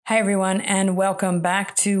Hi, everyone, and welcome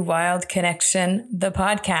back to Wild Connection, the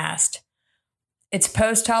podcast. It's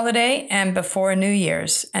post-holiday and before New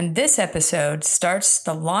Year's, and this episode starts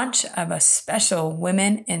the launch of a special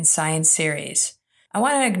Women in Science series. I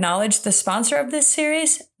want to acknowledge the sponsor of this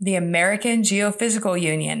series, the American Geophysical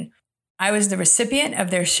Union. I was the recipient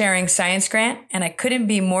of their Sharing Science grant, and I couldn't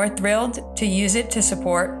be more thrilled to use it to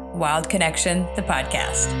support Wild Connection, the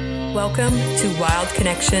podcast. Welcome to Wild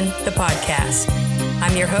Connection, the podcast.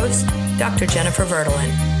 I'm your host, Dr. Jennifer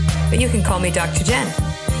Verdelin, but you can call me Dr. Jen.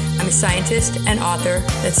 I'm a scientist and author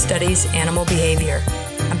that studies animal behavior.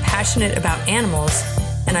 I'm passionate about animals,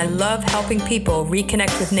 and I love helping people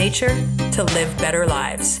reconnect with nature to live better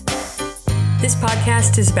lives. This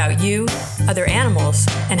podcast is about you, other animals,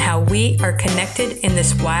 and how we are connected in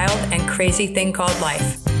this wild and crazy thing called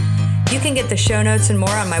life. You can get the show notes and more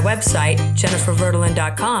on my website,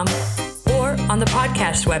 jenniferverdelin.com, or on the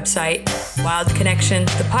podcast website, Wild Connection,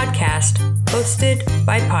 the podcast, hosted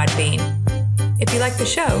by Podbean. If you like the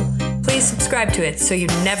show, please subscribe to it so you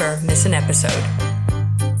never miss an episode.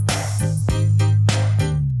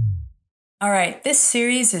 All right, this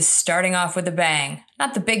series is starting off with a bang,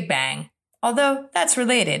 not the Big Bang, although that's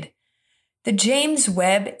related. The James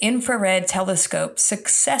Webb Infrared Telescope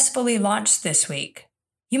successfully launched this week.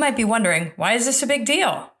 You might be wondering, why is this a big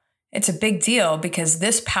deal? It's a big deal because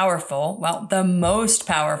this powerful, the most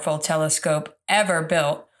powerful telescope ever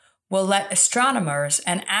built will let astronomers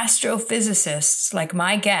and astrophysicists like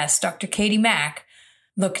my guest, Dr. Katie Mack,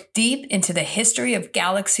 look deep into the history of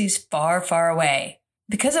galaxies far, far away.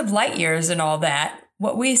 Because of light years and all that,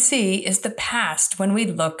 what we see is the past when we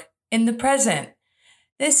look in the present.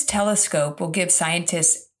 This telescope will give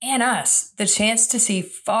scientists and us the chance to see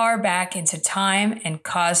far back into time and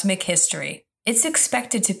cosmic history. It's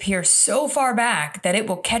expected to peer so far back that it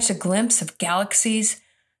will catch a glimpse of galaxies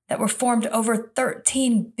that were formed over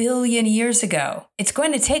 13 billion years ago. It's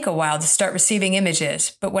going to take a while to start receiving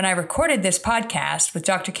images, but when I recorded this podcast with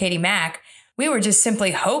Dr. Katie Mack, we were just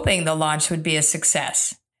simply hoping the launch would be a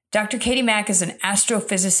success. Dr. Katie Mack is an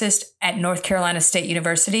astrophysicist at North Carolina State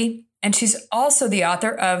University, and she's also the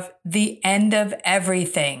author of The End of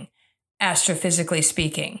Everything, Astrophysically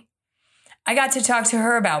Speaking. I got to talk to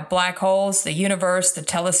her about black holes, the universe, the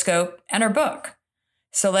telescope, and her book.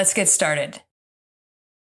 So let's get started.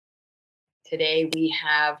 Today we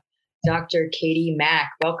have Dr. Katie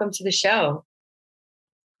Mack. Welcome to the show.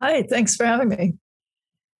 Hi, thanks for having me.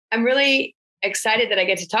 I'm really excited that I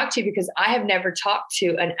get to talk to you because I have never talked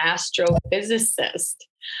to an astrophysicist.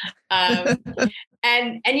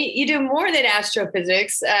 And you do more than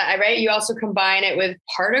astrophysics, right? You also combine it with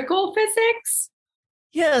particle physics?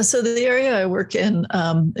 Yeah, so the area I work in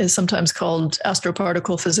is sometimes called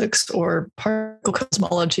astroparticle physics or particle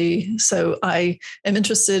cosmology. So I am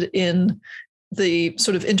interested in the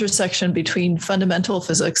sort of intersection between fundamental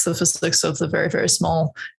physics, the physics of the very, very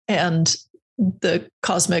small, and the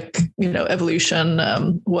cosmic, evolution,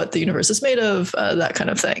 what the universe is made of, that kind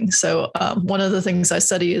of thing. So one of the things I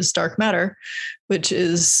study is dark matter, which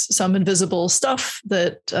is some invisible stuff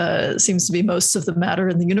that seems to be most of the matter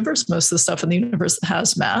in the universe, most of the stuff in the universe that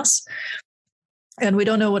has mass. And we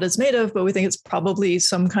don't know what it's made of, but we think it's probably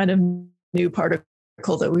some kind of new particle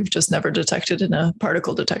that we've just never detected in a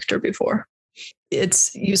particle detector before.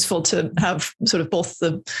 It's useful to have sort of both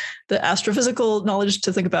the astrophysical knowledge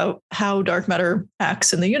to think about how dark matter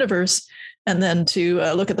acts in the universe, and then to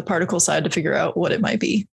look at the particle side to figure out what it might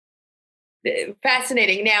be.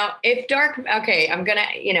 Fascinating. Now, I'm going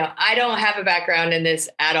to, I don't have a background in this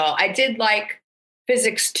at all. I did like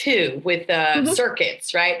physics 2 with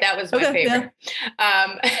circuits, right? That was my favorite.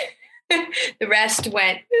 Yeah. The rest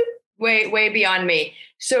went way, way beyond me.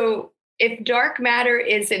 So if dark matter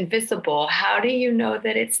is invisible, how do you know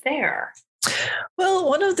that it's there? Well,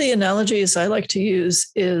 one of the analogies I like to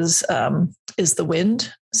use is the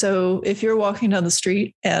wind. So if you're walking down the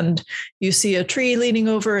street and you see a tree leaning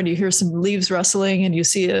over and you hear some leaves rustling and you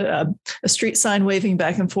see a street sign waving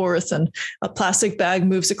back and forth and a plastic bag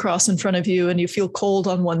moves across in front of you and you feel cold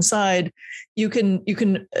on one side, you can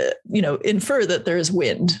infer that there is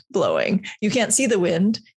wind blowing. You can't see the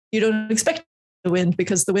wind. You don't expect the wind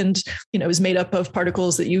because the wind, is made up of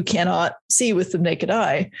particles that you cannot see with the naked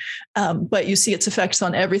eye. But you see its effects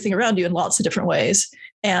on everything around you in lots of different ways.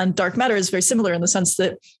 And dark matter is very similar in the sense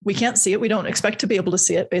that we can't see it. We don't expect to be able to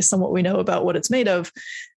see it based on what we know about what it's made of.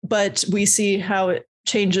 But we see how it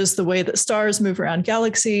changes the way that stars move around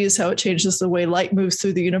galaxies, how it changes the way light moves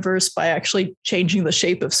through the universe by actually changing the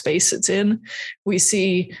shape of space it's in. We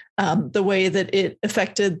see the way that it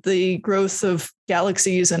affected the growth of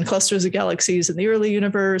galaxies and clusters of galaxies in the early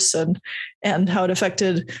universe, and how it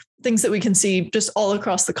affected things that we can see just all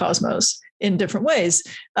across the cosmos in different ways,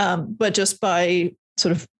 but just by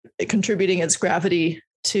sort of contributing its gravity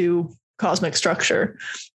to cosmic structure.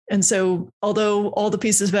 And so, although all the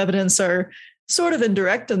pieces of evidence are sort of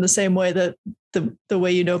indirect in the same way that the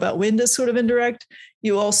way you know about wind is sort of indirect,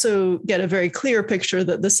 you also get a very clear picture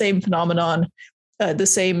that the same phenomenon, the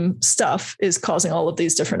same stuff is causing all of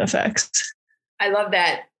these different effects. I love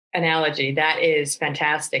that analogy. That is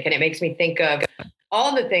fantastic. And it makes me think of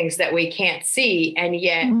all the things that we can't see and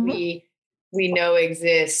yet we know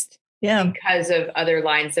exist because of other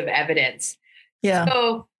lines of evidence. Yeah.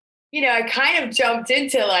 So, I kind of jumped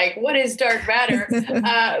into like, what is dark matter?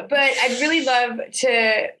 But I'd really love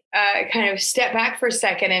to kind of step back for a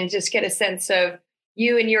second and just get a sense of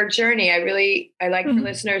you and your journey. I like for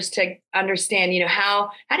listeners to understand,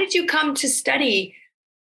 how did you come to study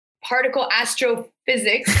particle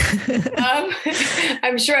astrophysics?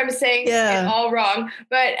 I'm sure I'm saying it all wrong,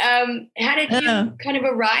 but how did you kind of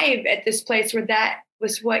arrive at this place where that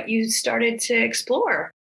was what you started to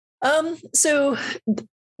explore?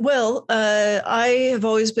 I have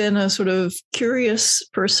always been a sort of curious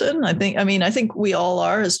person. I think we all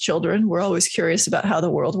are as children. We're always curious about how the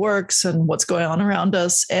world works and what's going on around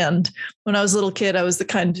us. And when I was a little kid, I was the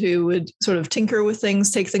kind who would sort of tinker with things,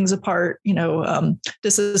 take things apart,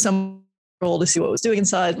 disassemble to see what was doing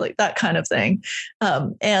inside, like that kind of thing.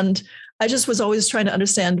 And I just was always trying to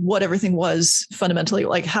understand what everything was fundamentally,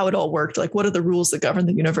 like how it all worked, like what are the rules that govern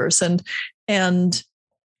the universe. And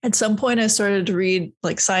at some point I started to read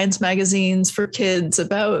like science magazines for kids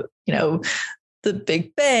about, the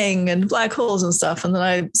Big Bang and black holes and stuff. And then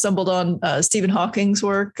I stumbled on Stephen Hawking's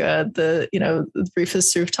work, the Brief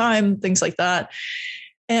History of Time, things like that.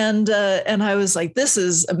 And I was like, this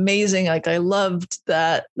is amazing. Like I loved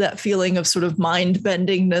that feeling of sort of mind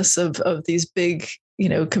bendingness of these big,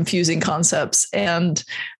 confusing concepts. And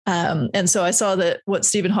so I saw that what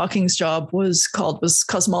Stephen Hawking's job was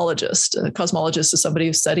cosmologist. A cosmologist is somebody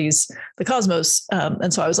who studies the cosmos.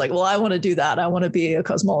 And so I was like, well, I want to do that. I want to be a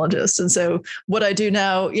cosmologist. And so what I do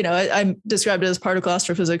now, I described it as particle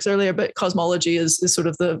astrophysics earlier, but cosmology is sort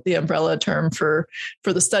of the umbrella term for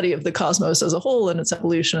the study of the cosmos as a whole and its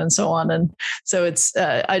evolution and so on. And so it's,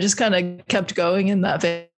 I just kind of kept going in that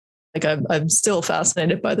vein. Like I'm still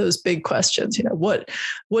fascinated by those big questions. What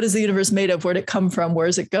is the universe made of? Where did it come from? Where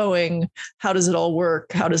is it going? How does it all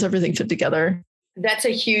work? How does everything fit together? That's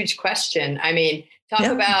a huge question. I mean, talk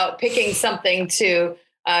about picking something to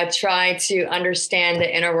try to understand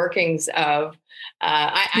the inner workings of.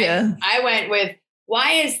 I went with,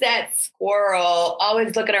 why is that squirrel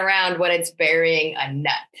always looking around when it's burying a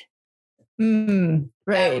nut?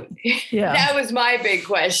 Right. That was my big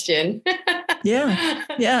question. Yeah.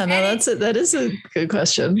 No, that is a good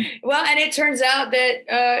question. Well, and it turns out that,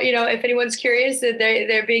 if anyone's curious, that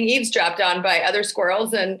they're being eavesdropped on by other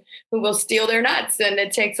squirrels and who will steal their nuts. And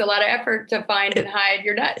it takes a lot of effort to find and hide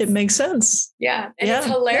your nuts. It makes sense. Yeah. And it's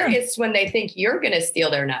hilarious when they think you're going to steal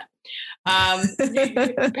their nut.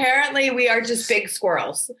 Apparently we are just big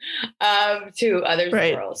squirrels to other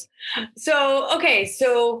squirrels.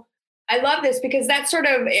 So I love this because that's sort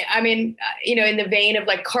of, in the vein of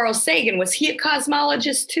like Carl Sagan. Was he a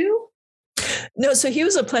cosmologist too? No, so he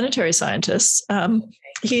was a planetary scientist.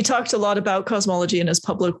 He talked a lot about cosmology in his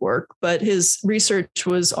public work, but his research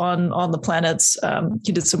was on the planets.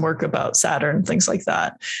 He did some work about Saturn, things like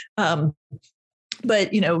that.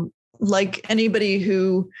 But, like anybody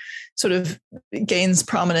who sort of gains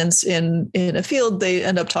prominence in a field, they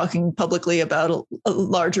end up talking publicly about a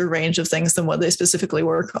larger range of things than what they specifically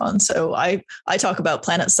work on. So I talk about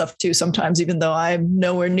planet stuff too sometimes, even though I'm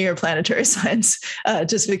nowhere near planetary science,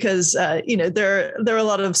 just because there are a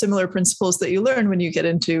lot of similar principles that you learn when you get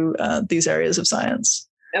into these areas of science.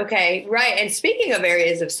 Okay, right. And speaking of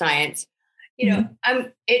areas of science,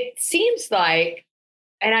 it seems like,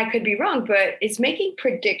 and I could be wrong, but is making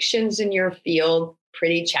predictions in your field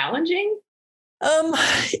pretty challenging?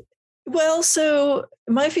 Well, so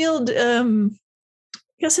my field, I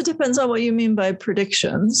guess it depends on what you mean by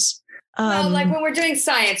predictions. Like when we're doing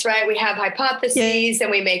science, right? We have hypotheses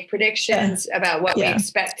and we make predictions about what we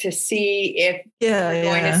expect to see. If we're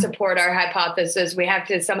going to support our hypothesis, we have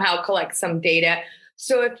to somehow collect some data.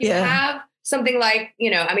 So if you have something like,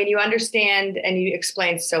 you understand and you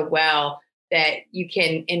explain so well that you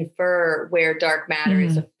can infer where dark matter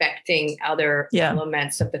is affecting other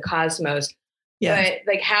elements of the cosmos. But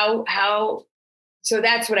like how So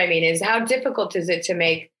that's what I mean, is how difficult is it to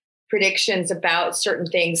make predictions about certain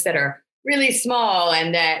things that are really small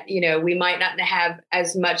and that, we might not have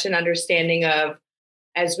as much an understanding of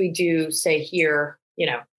as we do, say, here,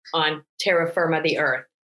 on terra firma, the earth.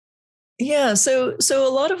 Yeah. So a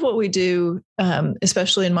lot of what we do,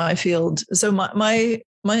 especially in my field, so my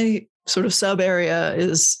sort of sub area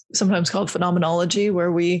is sometimes called phenomenology,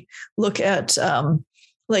 where we look at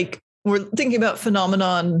we're thinking about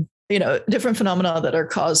phenomenon, different phenomena that are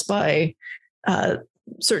caused by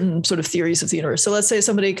certain sort of theories of the universe. So let's say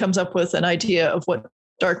somebody comes up with an idea of what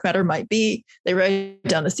dark matter might be. They write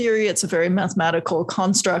down a theory. It's a very mathematical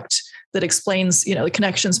construct that explains, the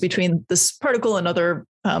connections between this particle and other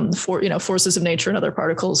forces of nature and other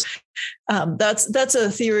particles. That's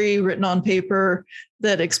a theory written on paper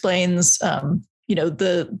that explains,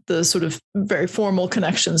 the sort of very formal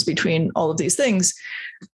connections between all of these things.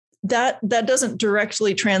 That doesn't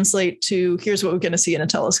directly translate to here's what we're going to see in a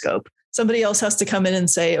telescope. Somebody else has to come in and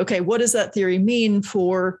say, okay, what does that theory mean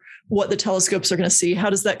for what the telescopes are going to see? How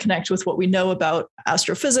does that connect with what we know about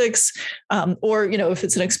astrophysics? Or, if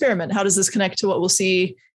it's an experiment, how does this connect to what we'll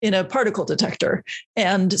see in a particle detector?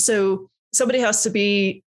 And so somebody has to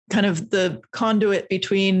be kind of the conduit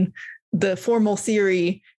between the formal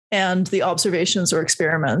theory and the observations or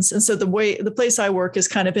experiments. And so the place I work is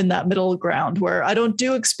kind of in that middle ground, where I don't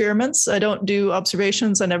do experiments, I don't do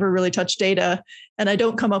observations, I never really touch data, and I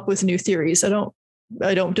don't come up with new theories. I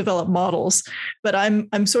don't develop models, but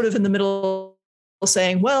I'm sort of in the middle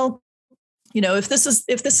saying, well, if this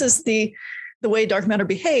is the way dark matter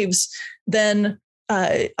behaves, then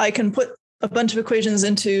I can put a bunch of equations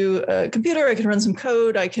into a computer. I can run some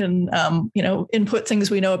code. I can, input things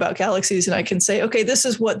we know about galaxies, and I can say, okay, this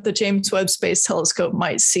is what the James Webb Space Telescope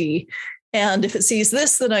might see. And if it sees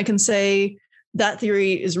this, then I can say that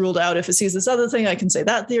theory is ruled out. If it sees this other thing, I can say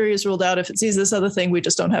that theory is ruled out. If it sees this other thing, we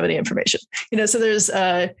just don't have any information. So there's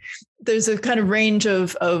a kind of range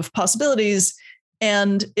of possibilities.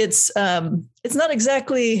 And it's not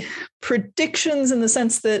exactly predictions in the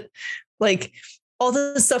sense that, like, all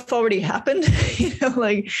this stuff already happened,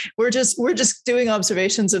 we're just doing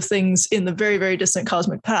observations of things in the very, very distant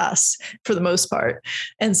cosmic past for the most part.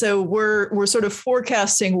 And so we're sort of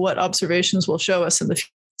forecasting what observations will show us in the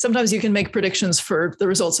future. Sometimes you can make predictions for the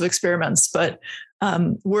results of experiments, but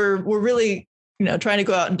we're really, trying to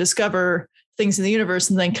go out and discover things in the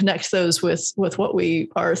universe and then connect those with what we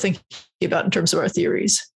are thinking about in terms of our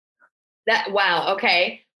theories. Wow.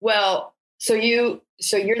 Okay. Well, So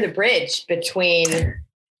you're the bridge between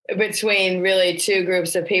really two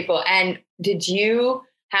groups of people. And did you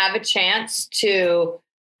have a chance to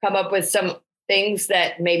come up with some things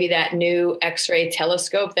that maybe that new X-ray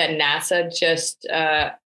telescope that NASA just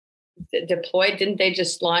deployed? Didn't they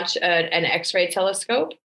just launch an X-ray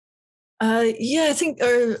telescope? Yeah, I think,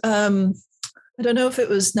 I don't know if it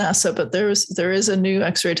was NASA, but there is a new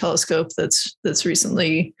X-ray telescope that's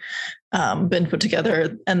recently been put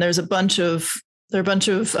together, and there are a bunch of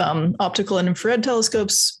optical and infrared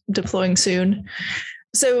telescopes deploying soon.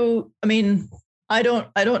 So, I mean, I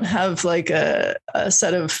don't have like a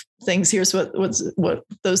set of things. Here's what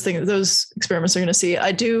those experiments are going to see.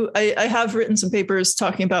 I have written some papers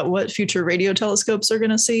talking about what future radio telescopes are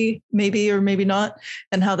going to see, maybe or maybe not,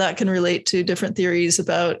 and how that can relate to different theories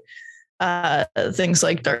about things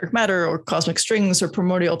like dark matter or cosmic strings or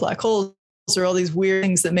primordial black holes, or all these weird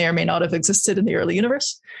things that may or may not have existed in the early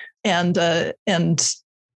universe. And then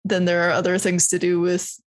there are other things to do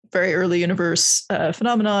with very early universe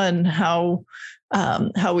phenomena and how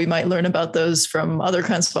we might learn about those from other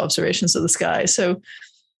kinds of observations of the sky. So,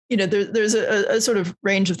 there's a sort of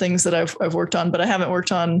range of things that I've worked on, but I haven't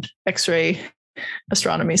worked on X-ray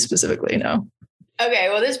astronomy specifically, no. Okay,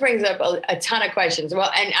 well, this brings up a ton of questions.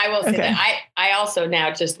 Well, and I will say that I also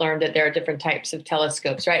now just learned that there are different types of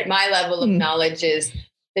telescopes, right? My level of knowledge is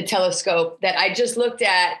the telescope that I just looked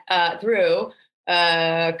at through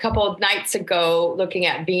a couple of nights ago, looking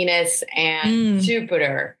at Venus and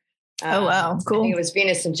Jupiter. Oh, wow. Cool. I think it was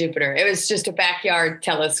Venus and Jupiter. It was just a backyard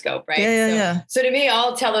telescope, right? Yeah. So to me,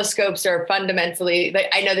 all telescopes are fundamentally,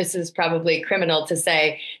 I know this is probably criminal to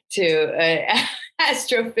say to an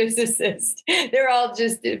astrophysicist, they're all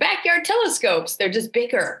just backyard telescopes. They're just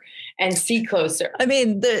bigger and see closer. I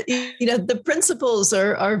mean, the principles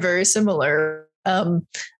are very similar.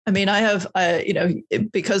 I mean, I have,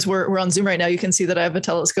 because we're on Zoom right now, you can see that I have a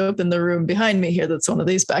telescope in the room behind me here. That's one of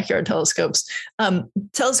these backyard telescopes.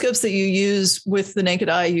 Telescopes that you use with the naked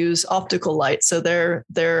eye use optical light. So they're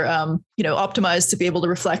optimized to be able to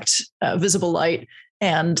reflect visible light.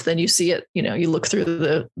 And then you see it, you look through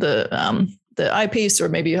the eyepiece, or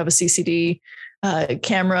maybe you have a CCD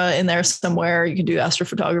camera in there somewhere. You can do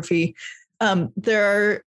astrophotography. There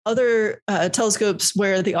are other telescopes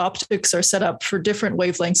where the optics are set up for different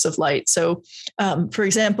wavelengths of light. So, for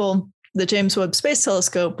example, the James Webb Space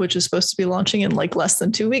Telescope, which is supposed to be launching in like less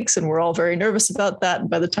than 2 weeks, and we're all very nervous about that. And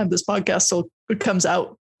by the time this podcast comes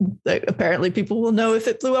out, apparently people will know if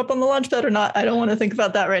it blew up on the launch pad or not. I don't want to think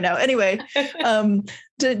about that right now. Anyway,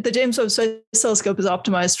 the James Webb Space Telescope is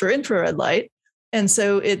optimized for infrared light. And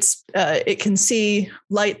so it can see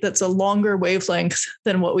light that's a longer wavelength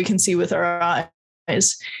than what we can see with our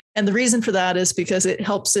eyes. And the reason for that is because it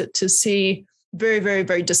helps it to see very, very,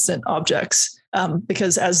 very distant objects.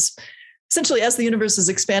 Because essentially as the universe is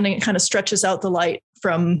expanding, it kind of stretches out the light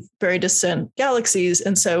from very distant galaxies.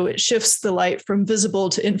 And so it shifts the light from visible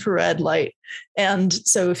to infrared light. And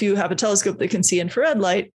so if you have a telescope that can see infrared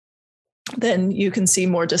light, then you can see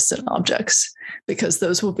more distant objects because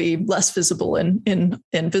those will be less visible in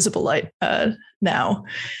visible light now.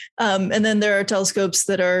 And then there are telescopes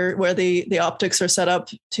that are where the optics are set up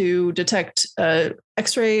to detect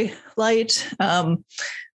X-ray light.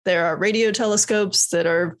 There are radio telescopes that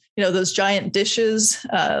are, those giant dishes,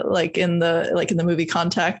 like in the movie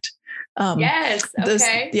Contact. Yes.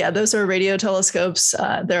 Okay. Those are radio telescopes.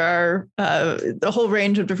 There are a whole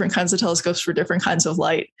range of different kinds of telescopes for different kinds of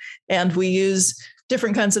light. And we use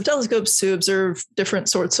different kinds of telescopes to observe different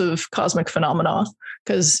sorts of cosmic phenomena.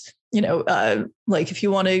 Because, like if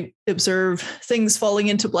you want to observe things falling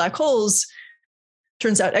into black holes,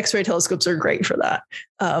 turns out X-ray telescopes are great for that.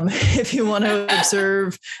 If you want to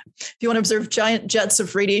observe giant jets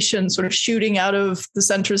of radiation sort of shooting out of the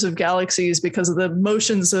centers of galaxies because of the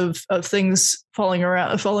motions of things falling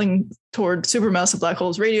toward supermassive black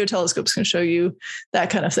holes, radio telescopes can show you that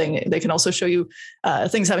kind of thing. They can also show you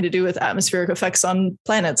things having to do with atmospheric effects on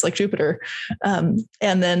planets like Jupiter. And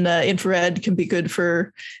then infrared can be good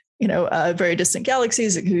for very distant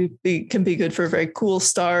galaxies. It can be good for very cool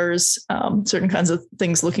stars, certain kinds of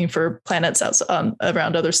things looking for planets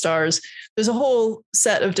around other stars. There's a whole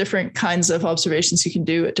set of different kinds of observations you can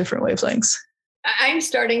do at different wavelengths. I'm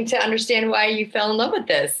starting to understand why you fell in love with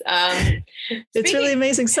this. It's really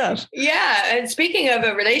amazing stuff. Yeah. And speaking of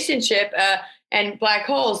a relationship and black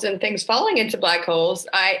holes and things falling into black holes,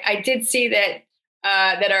 I did see that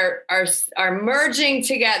are merging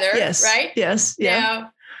together, yes. Right? Yes. Yeah.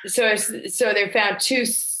 Now, so they found two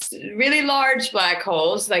really large black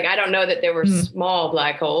holes. Like, I don't know that there were small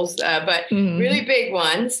black holes, but really big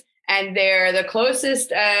ones. And they're the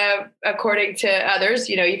closest, according to others,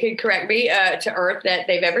 you could correct me, to Earth that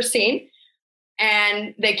they've ever seen.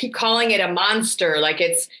 And they keep calling it a monster. Like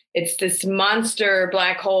it's this monster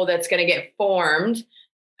black hole that's going to get formed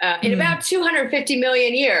in about 250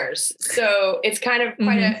 million years. So it's kind of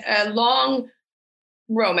quite a long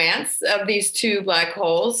romance of these two black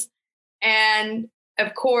holes. And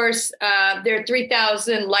of course, they're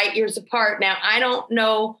 3,000 light years apart. Now, I don't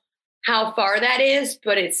know how far that is,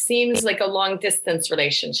 but it seems like a long distance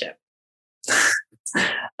relationship.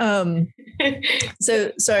 So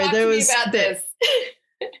sorry, Talk there to me was about this.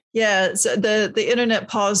 Yeah, so the internet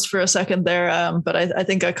paused for a second there, but I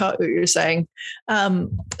think I caught what you're saying.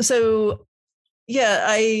 So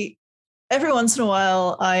yeah, every once in a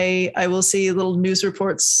while, I will see little news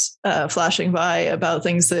reports flashing by about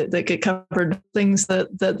things that get covered, things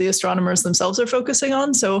that the astronomers themselves are focusing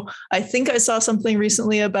on. So I think I saw something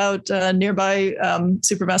recently about a nearby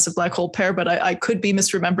supermassive black hole pair, but I could be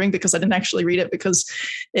misremembering because I didn't actually read it because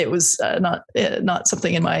it was not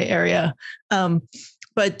something in my area.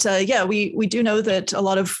 But we do know that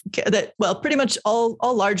pretty much all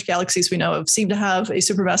large galaxies we know of seem to have a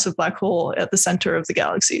supermassive black hole at the center of the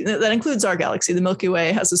galaxy. That includes our galaxy. The Milky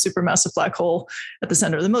Way has a supermassive black hole at the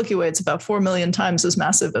center of the Milky Way. It's about 4 million times as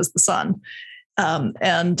massive as the sun.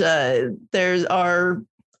 And there are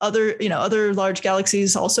other large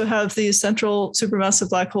galaxies also have these central supermassive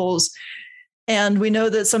black holes. And we know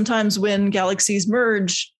that sometimes when galaxies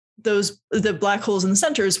merge, the black holes in the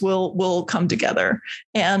centers will come together.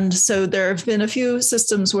 And so there have been a few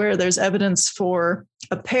systems where there's evidence for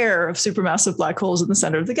a pair of supermassive black holes in the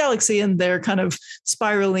center of the galaxy, and they're kind of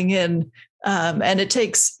spiraling in. And it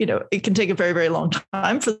can take a very, very long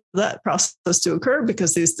time for that process to occur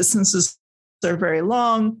because these distances are very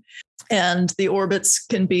long and the orbits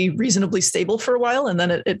can be reasonably stable for a while. And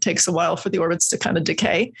then it takes a while for the orbits to kind of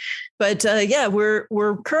decay. But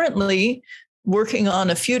we're currently working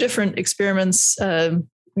on a few different experiments.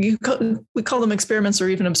 We call them experiments or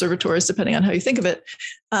even observatories, depending on how you think of it,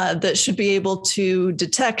 that should be able to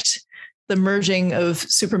detect the merging of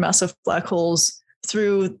supermassive black holes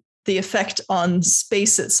through the effect on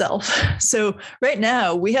space itself. So right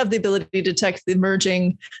now we have the ability to detect the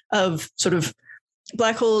merging of sort of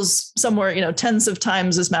black holes somewhere, tens of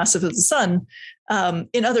times as massive as the sun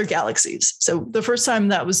in other galaxies. So the first time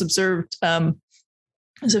that was observed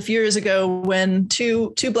was a few years ago when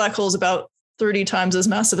two black holes about 30 times as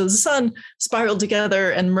massive as the sun spiraled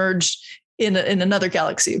together and merged in another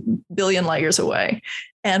galaxy, a billion light years away.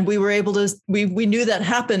 And we were able to, we knew that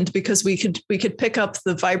happened because we could pick up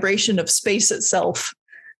the vibration of space itself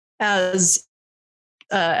as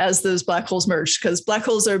those black holes merged, because black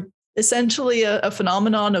holes are essentially a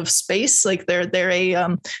phenomenon of space. Like they're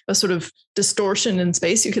a sort of distortion in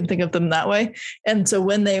space. You can think of them that way. And so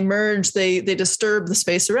when they merge, they disturb the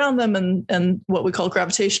space around them, and what we call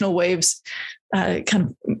gravitational waves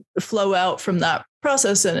kind of flow out from that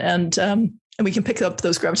process, and we can pick up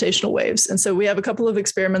those gravitational waves. And so we have a couple of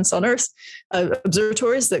experiments on Earth,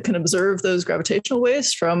 observatories that can observe those gravitational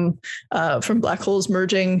waves from black holes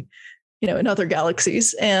merging, in other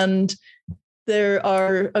galaxies. And there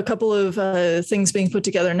are a couple of things being put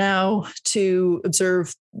together now to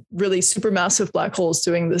observe really supermassive black holes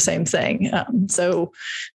doing the same thing. So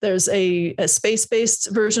there's a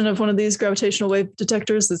space-based version of one of these gravitational wave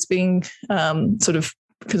detectors that's being sort of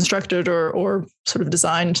constructed or sort of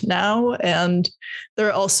designed now. And there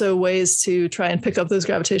are also ways to try and pick up those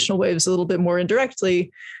gravitational waves a little bit more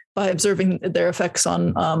indirectly by observing their effects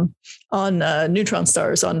on neutron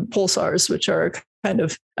stars, on pulsars, which are a kind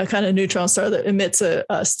of neutron star that emits a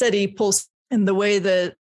steady pulse. And the way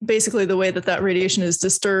that radiation is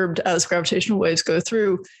disturbed as gravitational waves go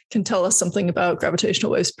through can tell us something about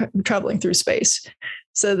gravitational waves traveling through space.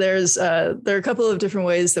 So there are a couple of different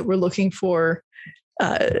ways that we're looking for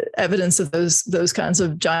evidence of those kinds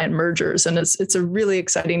of giant mergers, and it's a really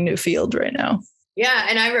exciting new field right now. Yeah,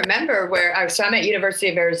 and I remember I'm at University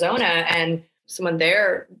of Arizona, and someone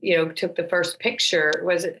there, took the first picture.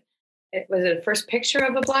 Was it a first picture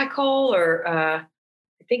of a black hole, or I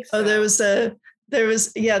think so. Oh, there was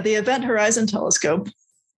the Event Horizon Telescope.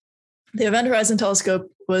 The Event Horizon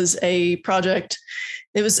Telescope was a project.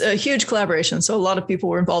 It was a huge collaboration. So a lot of people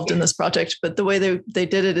were involved in this project, but the way they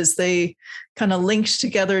did it is they kind of linked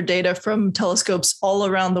together data from telescopes all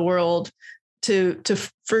around the world to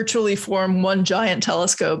virtually form one giant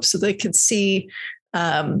telescope, so they could see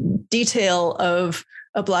detail of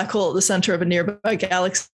a black hole at the center of a nearby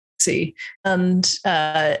galaxy. And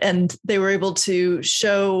they were able to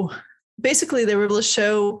show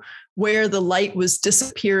where the light was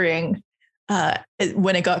disappearing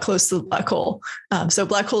when it got close to the black hole. So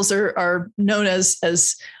black holes are known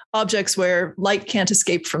as objects where light can't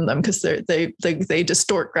escape from them because they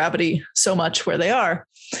distort gravity so much where they are.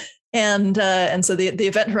 And so the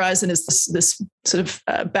event horizon is this sort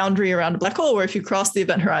of boundary around a black hole where if you cross the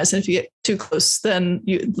event horizon, if you get too close, then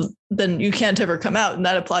you can't ever come out. And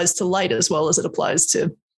that applies to light as well as it applies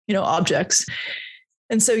to, objects.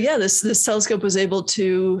 And so, this telescope was able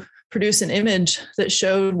to produce an image that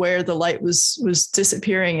showed where the light was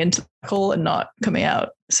disappearing into the black hole and not coming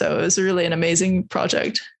out. So it was really an amazing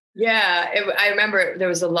project. Yeah, I remember there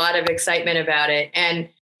was a lot of excitement about it. And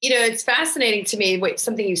it's fascinating to me.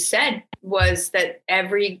 Something you said was that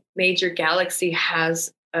every major galaxy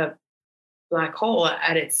has a black hole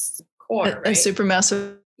at its core, right? A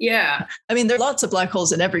supermassive. Yeah. I mean, there are lots of black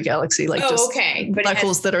holes in every galaxy, but black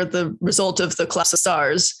holes that are the result of the collapse of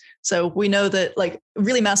stars. So we know that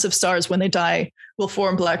really massive stars, when they die, will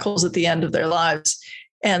form black holes at the end of their lives.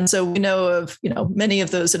 And so we know of, many of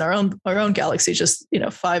those in our own galaxy, just,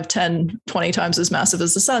 5, 10, 20 times as massive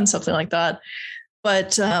as the sun, something like that.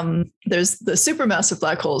 But there's the supermassive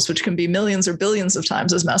black holes, which can be millions or billions of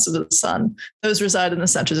times as massive as the sun. Those reside in the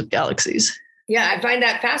centers of galaxies. Yeah, I find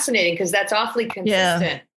that fascinating because that's awfully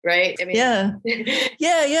consistent, right? I mean,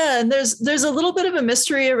 yeah. And there's a little bit of a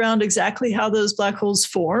mystery around exactly how those black holes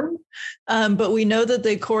form. But we know that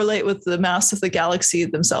they correlate with the mass of the galaxy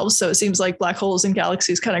themselves. So it seems like black holes and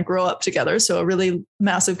galaxies kind of grow up together. So a really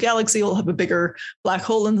massive galaxy will have a bigger black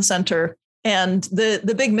hole in the center. And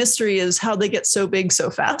the big mystery is how they get so big so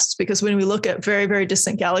fast, because when we look at very, very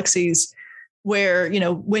distant galaxies where,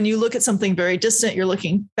 when you look at something very distant, you're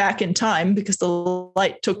looking back in time because the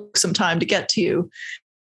light took some time to get to you.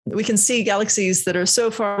 We can see galaxies that are so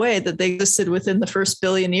far away that they existed within the first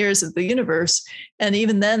billion years of the universe. And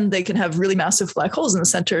even then they can have really massive black holes in the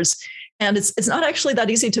centers. And it's not actually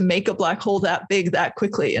that easy to make a black hole that big that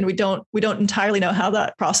quickly, and we don't entirely know how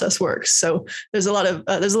that process works. So there's a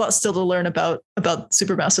lot still to learn about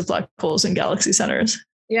supermassive black holes in galaxy centers.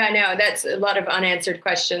 Yeah, no, that's a lot of unanswered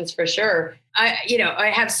questions for sure.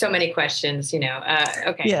 I have so many questions.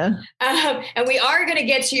 Okay. Yeah. And we are going to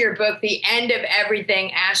get to your book, The End of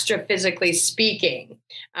Everything, Astrophysically Speaking.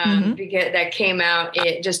 because that came out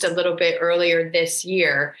just a little bit earlier this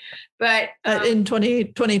year. But in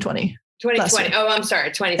 2020. 2020. Oh, I'm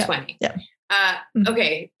sorry, 2020. Yeah.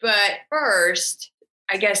 Okay, but first,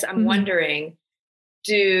 I guess I'm wondering,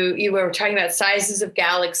 you were talking about sizes of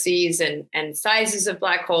galaxies and sizes of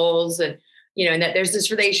black holes, and and that there's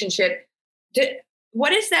this relationship.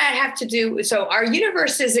 What does that have to do? So our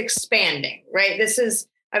universe is expanding, right?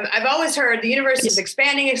 I've always heard the universe is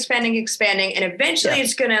expanding, and eventually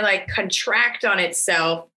it's going to like contract on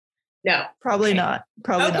itself. No, probably not.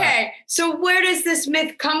 Probably not. Okay. So where does this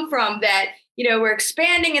myth come from that, we're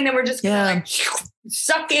expanding and then we're just going to like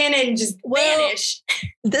suck in and just vanish?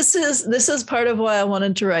 This is part of why I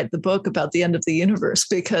wanted to write the book about the end of the universe,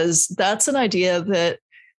 because that's an idea that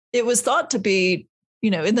it was thought to be,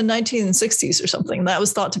 in the 1960s or something, that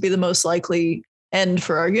was thought to be the most likely end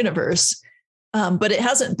for our universe. But it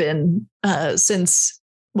hasn't been since.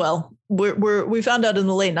 Well, we found out in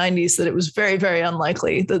the late 90s that it was very, very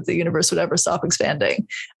unlikely that the universe would ever stop expanding.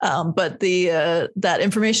 But that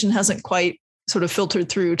information hasn't quite sort of filtered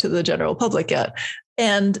through to the general public yet.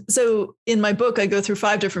 And so in my book, I go through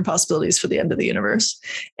 5 different possibilities for the end of the universe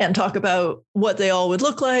and talk about what they all would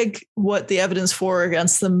look like, what the evidence for or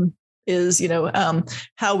against them is,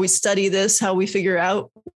 how we study this, how we figure out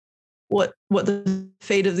what the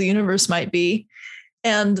fate of the universe might be.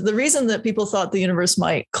 And the reason that people thought the universe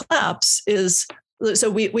might collapse is, so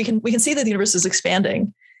we can see that the universe is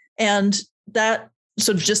expanding, and that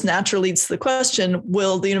sort of just naturally leads to the question,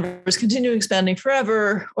 will the universe continue expanding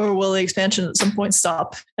forever, or will the expansion at some point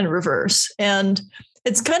stop and reverse? And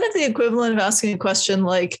it's kind of the equivalent of asking a question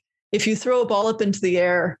like, if you throw a ball up into the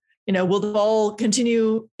air, will the ball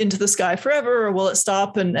continue into the sky forever, or will it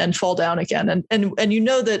stop and fall down again? And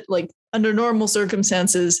that like under normal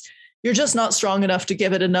circumstances, you're just not strong enough to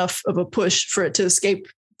give it enough of a push for it to escape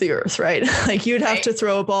the Earth, right? Like you'd have to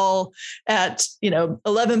throw a ball at,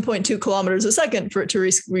 11.2 kilometers a second for it to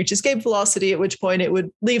reach escape velocity, at which point it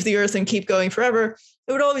would leave the Earth and keep going forever.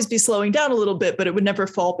 It would always be slowing down a little bit, but it would never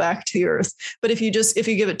fall back to the Earth. But if you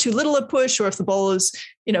give it too little a push, or if the ball is,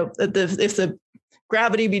 if the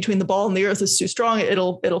gravity between the ball and the Earth is too strong,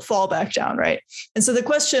 it'll fall back down, right? And so the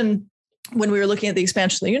question when we were looking at the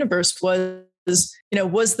expansion of the universe was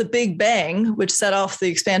the Big Bang, which set off the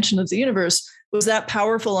expansion of the universe, was that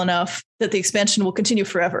powerful enough that the expansion will continue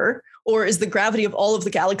forever? Or is the gravity of all of the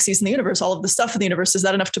galaxies in the universe, all of the stuff in the universe, is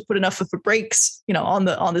that enough to put enough of a brakes,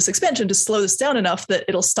 on this expansion to slow this down enough that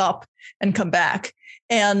it'll stop and come back?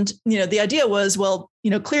 And, the idea was,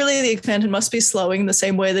 clearly the expansion must be slowing the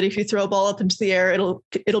same way that if you throw a ball up into the air,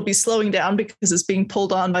 it'll be slowing down because it's being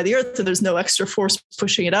pulled on by the Earth and there's no extra force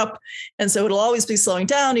pushing it up. And so it'll always be slowing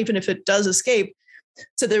down, even if it does escape.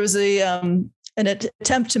 So there was an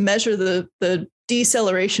attempt to measure the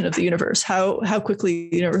deceleration of the universe, how quickly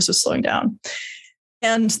the universe was slowing down.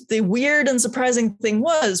 And the weird and surprising thing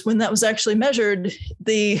was, when that was actually measured,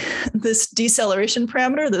 this deceleration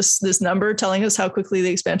parameter, this number telling us how quickly the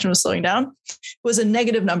expansion was slowing down, was a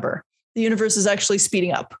negative number. The universe is actually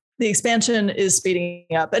speeding up. The expansion is speeding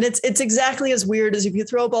up. And it's exactly as weird as if you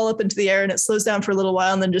throw a ball up into the air and it slows down for a little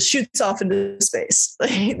while and then just shoots off into space.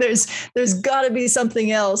 Like there's got to be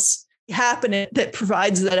something else happening that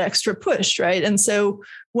provides that extra push, right? And so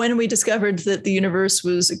when we discovered that the universe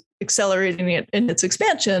was accelerating it in its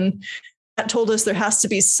expansion, that told us there has to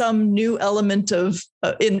be some new element of,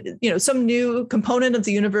 some new component of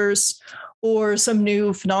the universe, or some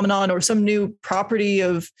new phenomenon, or some new property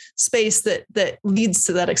of space that leads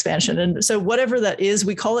to that expansion. And so whatever that is,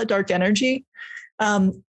 we call it dark energy.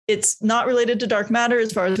 It's not related to dark matter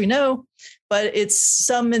as far as we know, but it's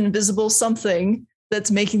some invisible something that's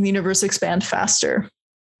making the universe expand faster.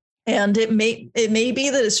 And it may be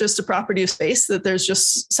that it's just a property of space, that there's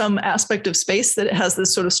just some aspect of space that it has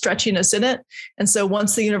this sort of stretchiness in it. And so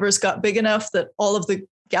once the universe got big enough that all of the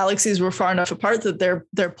galaxies were far enough apart that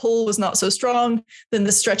their pull was not so strong, then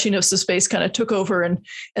the stretchiness of space kind of took over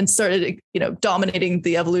and started, dominating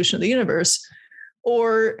the evolution of the universe.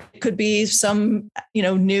 Or it could be some,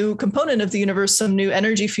 new component of the universe, some new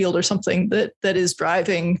energy field or something that is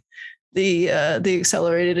driving the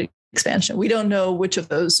accelerated expansion. We don't know which of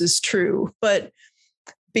those is true, but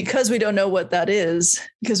because we don't know what that is,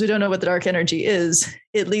 because we don't know what the dark energy is,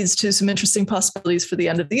 it leads to some interesting possibilities for the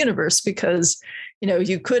end of the universe. Because,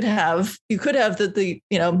 you could have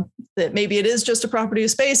that maybe it is just a property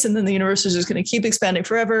of space, and then the universe is just going to keep expanding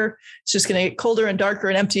forever. It's just going to get colder and darker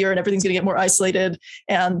and emptier, and everything's going to get more isolated.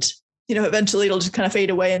 And, eventually it'll just kind of fade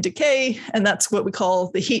away and decay. And that's what we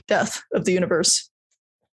call the heat death of the universe,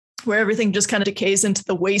 where everything just kind of decays into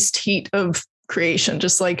the waste heat of creation,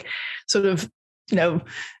 just like sort of,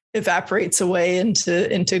 evaporates away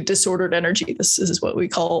into disordered energy. This is what we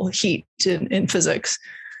call heat in physics.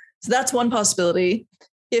 So that's one possibility.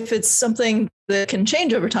 If it's something that can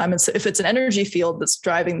change over time, if it's an energy field that's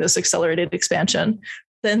driving this accelerated expansion,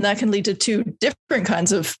 then that can lead to two different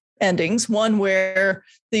kinds of endings. One where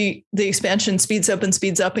the expansion speeds up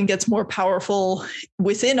and gets more powerful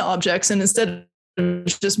within objects. And instead of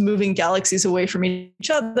just moving galaxies away from each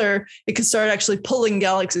other, it could start actually pulling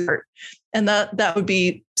galaxies apart. And that would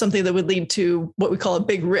be something that would lead to what we call a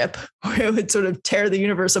big rip, where it would sort of tear the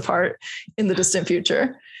universe apart in the distant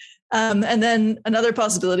future. And then another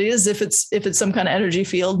possibility is if it's some kind of energy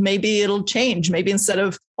field, maybe it'll change. Maybe instead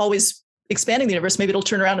of always expanding the universe, maybe it'll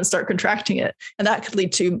turn around and start contracting it. And that could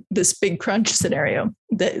lead to this big crunch scenario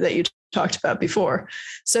that you talked about before.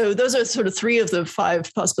 So those are sort of three of the five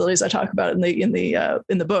possibilities I talk about in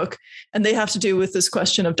the book. And they have to do with this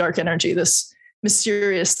question of dark energy, this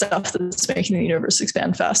mysterious stuff that's making the universe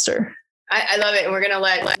expand faster. I love it. And we're going to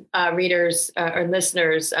let readers or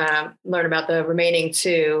listeners learn about the remaining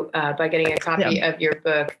two by getting a copy of your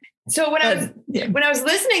book. So when I was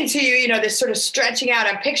listening to you, this sort of stretching out,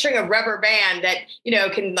 I'm picturing a rubber band that,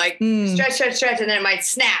 can stretch, and then it might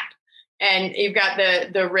snap. And you've got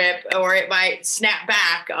the rip, or it might snap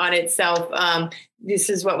back on itself. This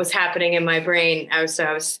is what was happening in my brain. I was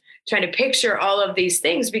trying to picture all of these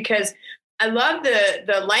things because I love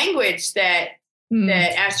the language that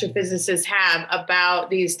astrophysicists have about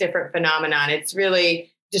these different phenomena. It's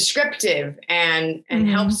really descriptive and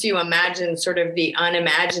helps you imagine sort of the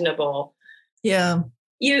unimaginable. Yeah.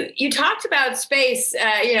 You talked about space,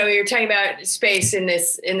 you're talking about space in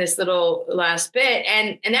this little last bit.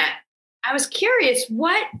 And that I was curious,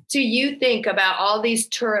 what do you think about all these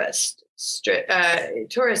tourists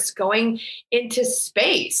going into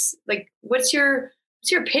space? Like, what's your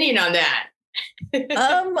opinion on that?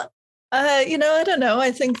 I don't know.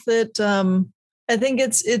 I think that I think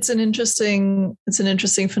it's an interesting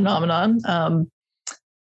phenomenon.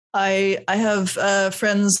 I have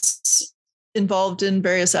friends involved in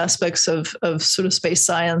various aspects of sort of space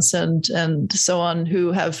science and so on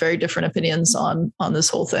who have very different opinions on this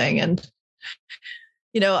whole thing. And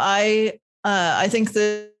I think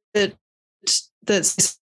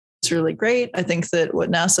that's really great. I think that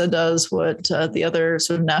what NASA does, what the other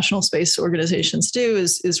sort of national space organizations do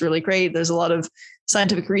is really great. There's a lot of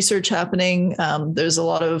scientific research happening. There's a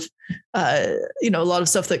lot of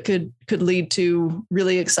stuff that could lead to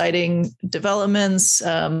really exciting developments.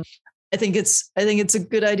 I think it's a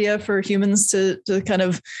good idea for humans to kind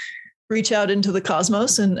of reach out into the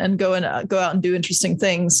cosmos and go out and do interesting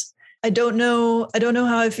things. I don't know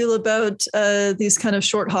how I feel about these kind of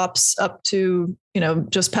short hops up to,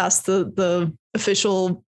 just past the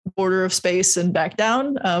official border of space and back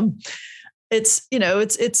down. It's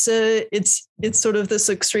sort of this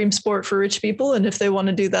extreme sport for rich people. And if they want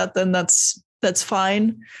to do that, then that's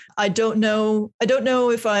fine. I don't know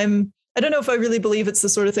if I really believe it's the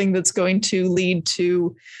sort of thing that's going to lead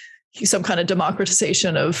to some kind of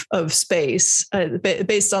democratization of space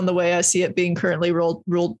based on the way I see it being currently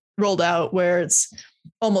rolled out, where it's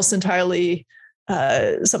almost entirely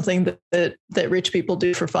something that rich people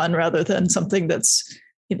do for fun rather than something that's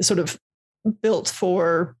sort of built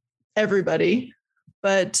for everybody.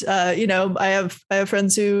 But I have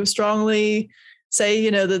friends who strongly say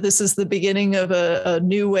that this is the beginning of a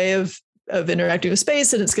new way of interacting with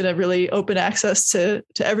space, and it's going to really open access to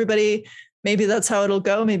everybody. Maybe that's how it'll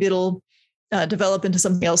go. Maybe it'll develop into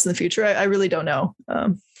something else in the future. I really don't know.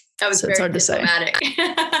 That was very diplomatic.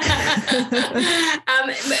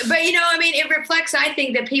 But it reflects, I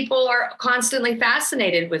think, that people are constantly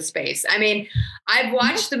fascinated with space. I mean, I've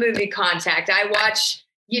watched the movie Contact. I watch,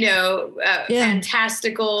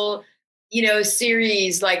 fantastical,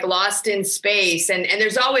 series like Lost in Space. And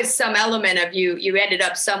there's always some element of you ended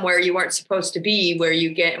up somewhere you weren't supposed to be where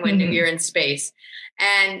you get when you're in space.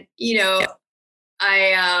 And,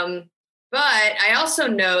 but I also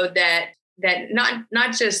know that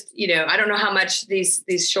not just, I don't know how much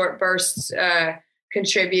these short bursts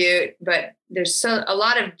contribute, but there's a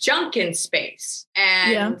lot of junk in space.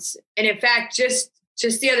 And in fact, just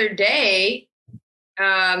the other day,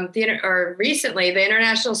 recently, the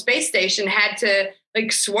International Space Station had to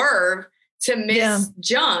swerve to miss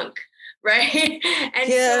junk, right? And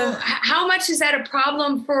so how much is that a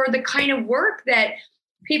problem for the kind of work that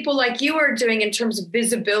people like you are doing in terms of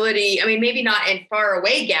visibility? I mean, maybe not in far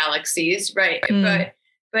away galaxies, right?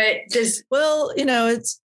 But does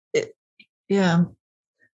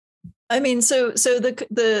I mean, so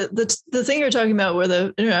the thing you're talking about where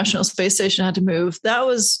the International Space Station had to move, that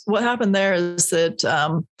was what happened there is that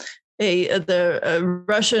a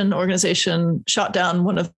Russian organization shot down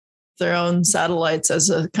one of their own satellites as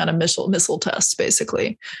a kind of missile test,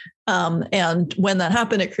 basically. And when that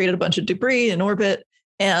happened, it created a bunch of debris in orbit.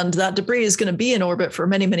 And that debris is going to be in orbit for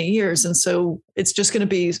many, many years. And so it's just going to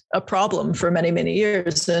be a problem for many, many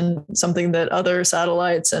years, and something that other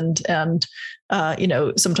satellites and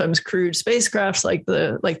sometimes crewed spacecrafts like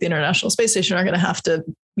the International Space Station are going to have to,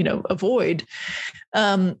 avoid.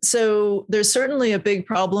 So there's certainly a big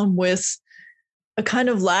problem with a kind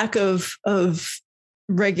of lack of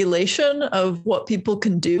regulation of what people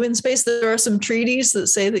can do in space. There are some treaties that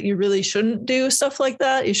say that you really shouldn't do stuff like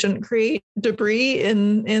that. You shouldn't create debris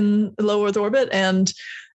in low Earth orbit. And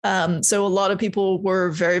so a lot of people were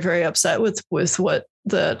very, very upset with what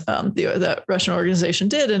that Russian organization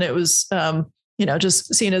did. And it was,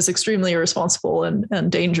 just seen as extremely irresponsible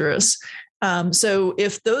and dangerous. So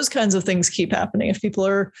if those kinds of things keep happening, if people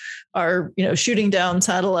are shooting down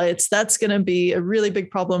satellites, that's going to be a really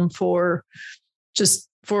big problem for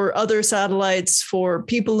other satellites, for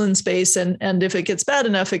people in space. And if it gets bad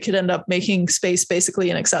enough, it could end up making space basically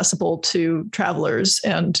inaccessible to travelers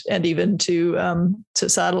and even to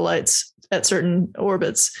satellites at certain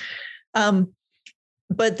orbits.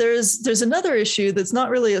 But there's another issue that's not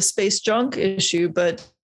really a space junk issue, but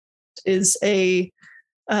is a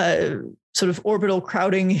sort of orbital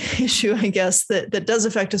crowding issue, I guess, that does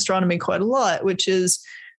affect astronomy quite a lot, which is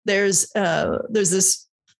there's this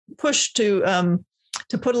push to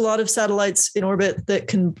put a lot of satellites in orbit that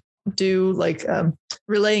can do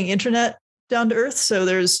relaying internet down to Earth. So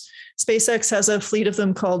SpaceX has a fleet of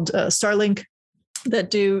them called Starlink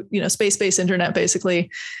that do, space-based internet basically.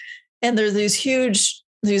 And there's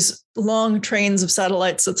these long trains of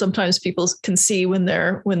satellites that sometimes people can see when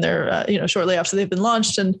they're shortly after they've been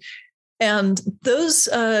launched. And those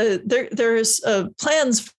there's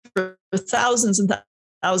plans for thousands and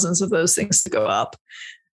thousands of those things to go up.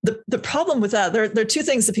 The problem with that, there are two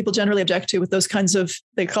things that people generally object to with those kinds of,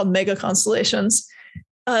 they're called mega constellations.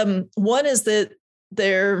 One is that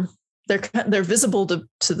they're visible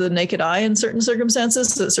to the naked eye in certain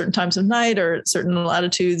circumstances, at certain times of night or at certain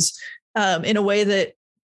latitudes, in a way that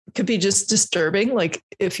could be just disturbing. Like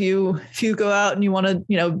if you go out and you want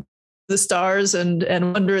to, the stars and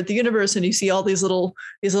wonder at the universe, and you see all these little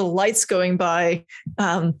lights going by,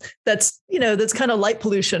 that's kind of light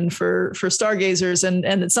pollution for stargazers, and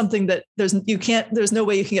it's something that there's no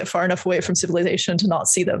way you can get far enough away from civilization to not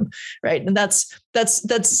see them, right? And that's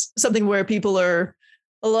something where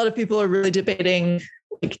a lot of people are really debating,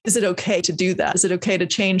 like, is it okay to do that? Is it okay to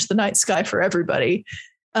change the night sky for everybody?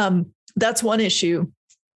 That's one issue.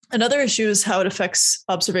 Another issue is how it affects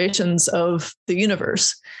observations of the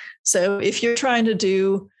universe. So if you're trying to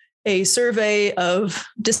do a survey of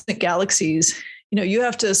distant galaxies, you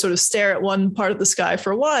have to sort of stare at one part of the sky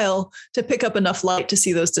for a while to pick up enough light to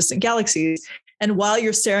see those distant galaxies. And while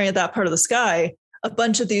you're staring at that part of the sky, a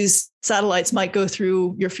bunch of these satellites might go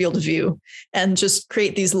through your field of view and just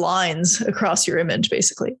create these lines across your image,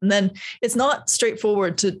 basically. And then it's not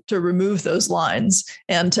straightforward to remove those lines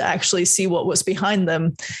and to actually see what was behind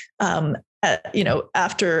them,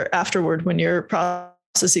 afterward when you're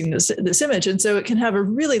processing this image. And so it can have a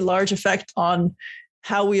really large effect on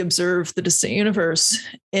how we observe the distant universe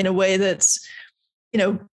in a way that's,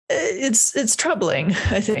 it's troubling,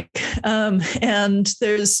 I think. And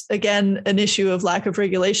there's, again, an issue of lack of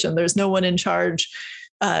regulation. There's no one in charge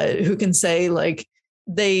who can say, like,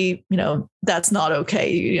 that's not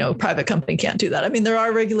okay. Private company can't do that. I mean, there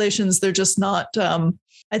are regulations. They're just not,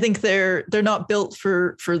 I think they're not built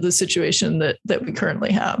for the situation that we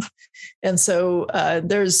currently have. And so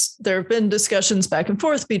there have been discussions back and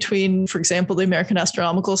forth between, for example, the American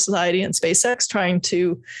Astronomical Society and SpaceX trying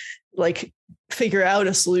to figure out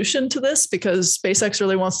a solution to this, because SpaceX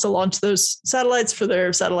really wants to launch those satellites for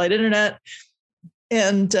their satellite internet.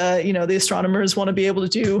 And, the astronomers want to be able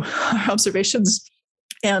to do observations.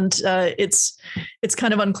 And it's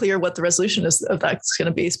kind of unclear what the resolution of that's going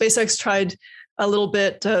to be. SpaceX tried a little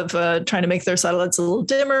bit of trying to make their satellites a little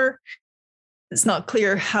dimmer. It's not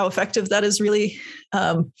clear how effective that is really.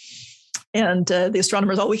 And the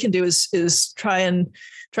astronomers, all we can do is try and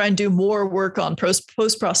do more work on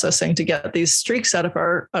post-processing to get these streaks out of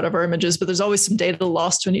our images. But there's always some data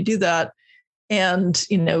lost when you do that. And,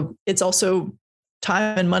 it's also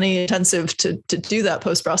time and money intensive to do that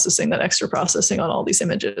post-processing, that extra processing on all these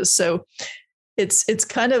images. So it's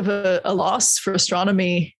kind of a loss for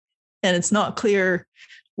astronomy, and it's not clear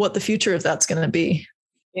what the future of that's going to be.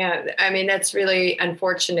 Yeah, I mean, that's really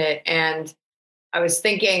unfortunate. And I was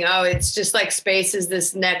thinking, it's just like space is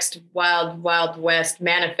this next wild, wild west,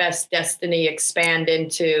 manifest destiny, expand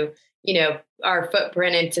into, our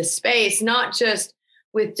footprint into space, not just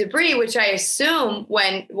with debris, which I assume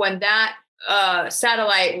when that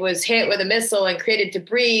satellite was hit with a missile and created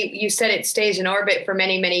debris, you said it stays in orbit for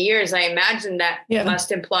many, many years. I imagine that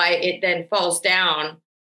must imply it then falls down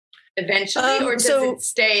eventually, or does it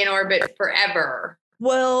stay in orbit forever?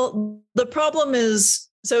 Well, the problem is,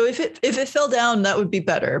 so if it fell down, that would be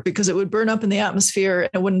better because it would burn up in the atmosphere and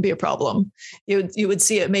it wouldn't be a problem. You would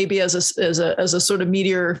see it maybe as a sort of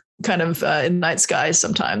meteor kind of in the night sky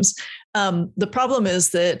sometimes. The problem is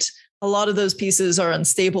that a lot of those pieces are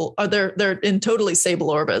unstable. They're in totally stable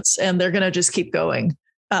orbits, and they're going to just keep going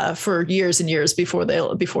for years and years before their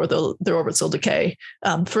orbits will decay.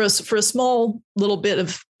 For a small little bit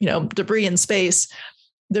of debris in space,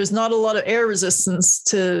 there's not a lot of air resistance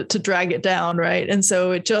to drag it down, right? And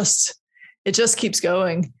so it just keeps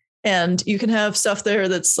going. And you can have stuff there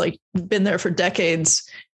that's like been there for decades.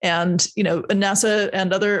 And NASA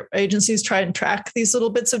and other agencies try and track these little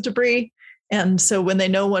bits of debris. And so when they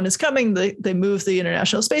know one is coming, they move the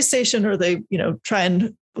International Space Station, or they, try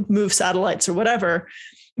and move satellites or whatever.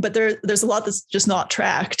 But there's a lot that's just not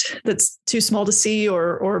tracked, that's too small to see,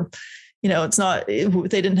 or it's not, they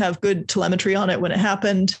didn't have good telemetry on it when it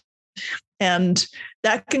happened. And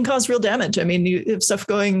that can cause real damage. I mean, you have stuff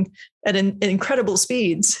going at incredible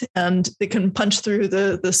speeds, and it can punch through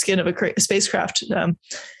the skin of a spacecraft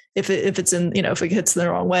if it's in, if it hits the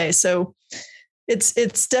wrong way. So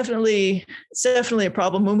it's definitely a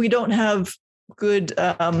problem when we don't have good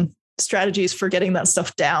strategies for getting that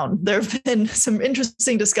stuff down. There have been some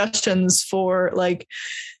interesting discussions for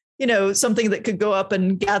something that could go up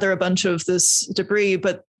and gather a bunch of this debris,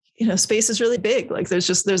 but space is really big. Like there's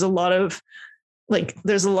a lot of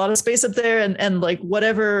space up there, and like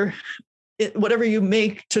whatever you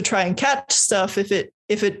make to try and catch stuff, if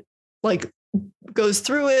it like goes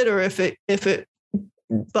through it, or if it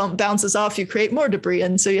bounces off, you create more debris.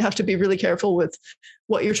 And so you have to be really careful with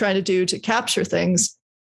what you're trying to do to capture things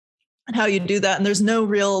and how you do that. And there's no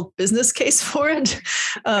real business case for it.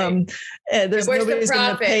 And there's nobody's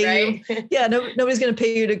going to pay you. Yeah, nobody's going to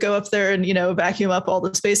pay you to go up there and vacuum up all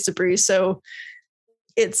the space debris. So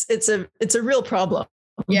it's a real problem.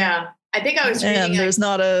 Yeah, I think I was reading. And there's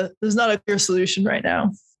not a clear solution right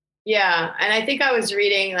now. Yeah, and I think I was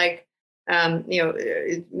reading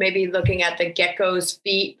maybe looking at the gecko's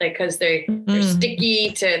feet, because they're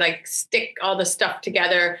sticky to stick all the stuff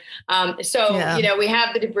together. We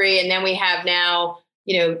have the debris, and then we have now,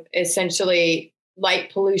 essentially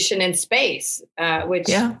light pollution in space, which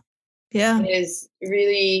is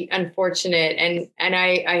really unfortunate. And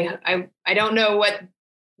I don't know what,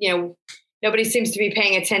 nobody seems to be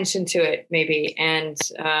paying attention to it maybe. And,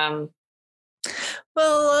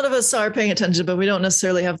 well, a lot of us are paying attention, but we don't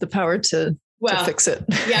necessarily have the power to fix it.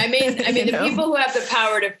 Yeah, I mean, the people who have the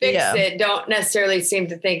power to fix it don't necessarily seem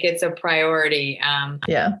to think it's a priority.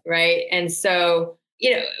 Right. And so,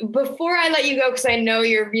 before I let you go, because I know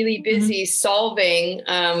you're really busy solving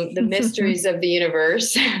the mysteries of the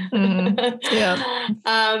universe.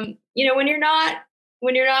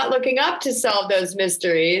 When you're not looking up to solve those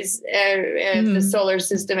mysteries of the solar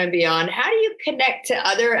system and beyond, how do you connect to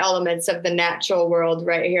other elements of the natural world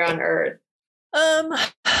right here on Earth? I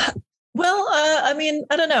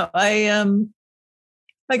don't know. I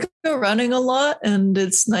go running a lot, and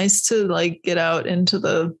it's nice to get out into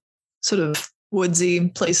the sort of woodsy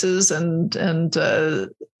places and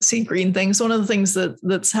see green things. One of the things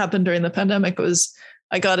that's happened during the pandemic was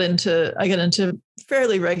I got into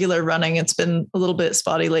fairly regular running. It's been a little bit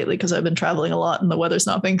spotty lately because I've been traveling a lot and the weather's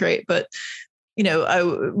not been great. But,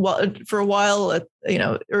 for a while,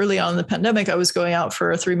 early on in the pandemic, I was going out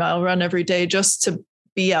for a 3-mile run every day just to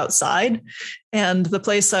be outside. And the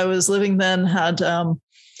place I was living then had,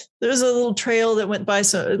 there was a little trail that went by,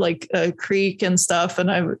 so like a creek and stuff.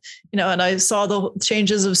 And I saw the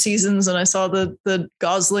changes of seasons, and I saw the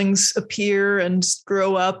goslings appear and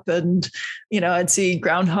grow up, and, I'd see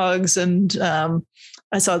groundhogs, and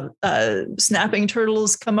I saw snapping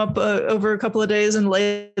turtles come up over a couple of days and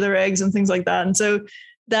lay their eggs and things like that. And so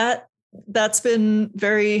that's been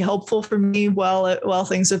very helpful for me while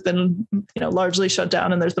things have been, largely shut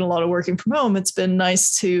down and there's been a lot of working from home. It's been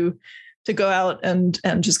nice to go out and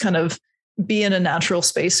just kind of be in a natural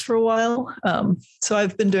space for a while. So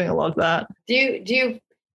I've been doing a lot of that. Do you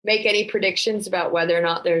make any predictions about whether or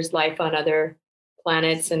not there's life on other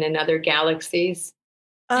planets and in other galaxies?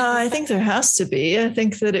 I think there has to be. I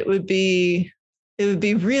think that it would be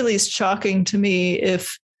really shocking to me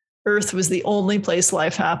if Earth was the only place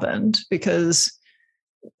life happened, because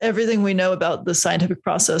everything we know about the scientific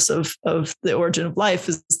process of the origin of life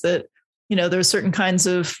is that, there's certain kinds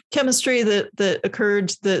of chemistry that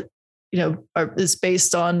occurred that, is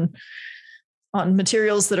based on on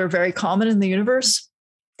materials that are very common in the universe.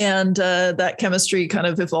 And that chemistry kind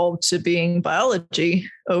of evolved to being biology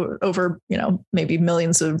over, maybe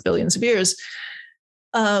millions of billions of years.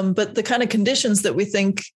 But the kind of conditions that we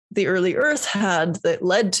think the early Earth had that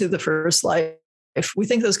led to the first life, we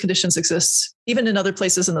think those conditions exist even in other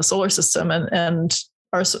places in the solar system, and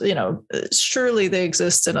are, surely they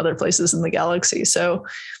exist in other places in the galaxy. So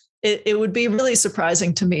it would be really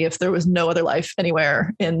surprising to me if there was no other life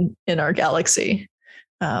anywhere in our galaxy.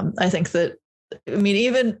 I think that,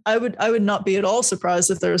 even I would not be at all surprised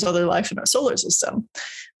if there was other life in our solar system.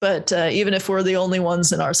 But even if we're the only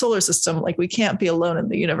ones in our solar system, like, we can't be alone in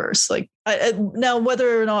the universe. Like, now,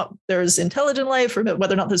 whether or not there's intelligent life, or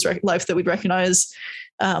whether or not there's life that we'd recognize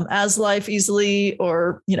as life easily,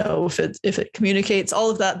 or if it communicates, all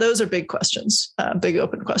of that, those are big questions, big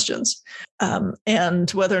open questions. And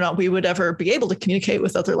whether or not we would ever be able to communicate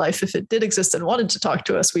with other life if it did exist and wanted to talk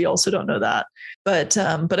to us, we also don't know that. But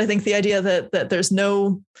I think the idea that there's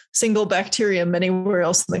no single bacterium anywhere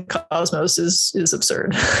else in the cosmos is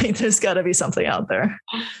absurd. There's got to be something out there.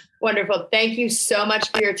 Wonderful. Thank you so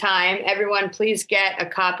much for your time. Everyone, please get a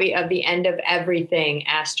copy of The End of Everything,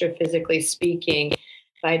 Astrophysically Speaking,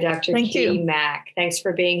 by Dr. Katie Mack. Thanks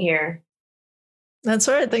for being here. That's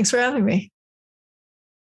all right. Thanks for having me.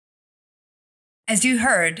 As you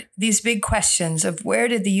heard, these big questions of where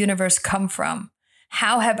did the universe come from?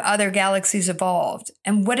 How have other galaxies evolved?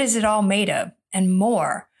 And what is it all made of? And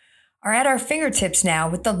more are at our fingertips now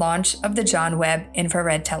with the launch of the John Webb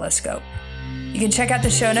Infrared Telescope. You can check out the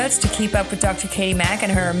show notes to keep up with Dr. Katie Mack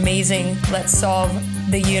and her amazing Let's Solve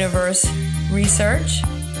the Universe research.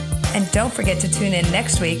 And don't forget to tune in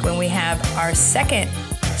next week when we have our second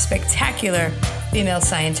spectacular female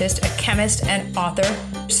scientist, a chemist and author,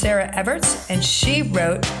 Sarah Everts, and she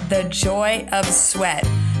wrote The Joy of Sweat.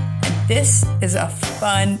 And this is a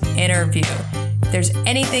fun interview. If there's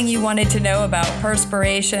anything you wanted to know about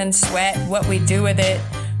perspiration, sweat, what we do with it,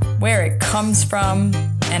 where it comes from,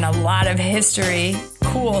 and a lot of history,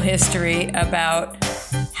 cool history about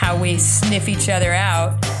how we sniff each other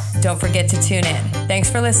out, don't forget to tune in. Thanks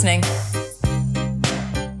for listening.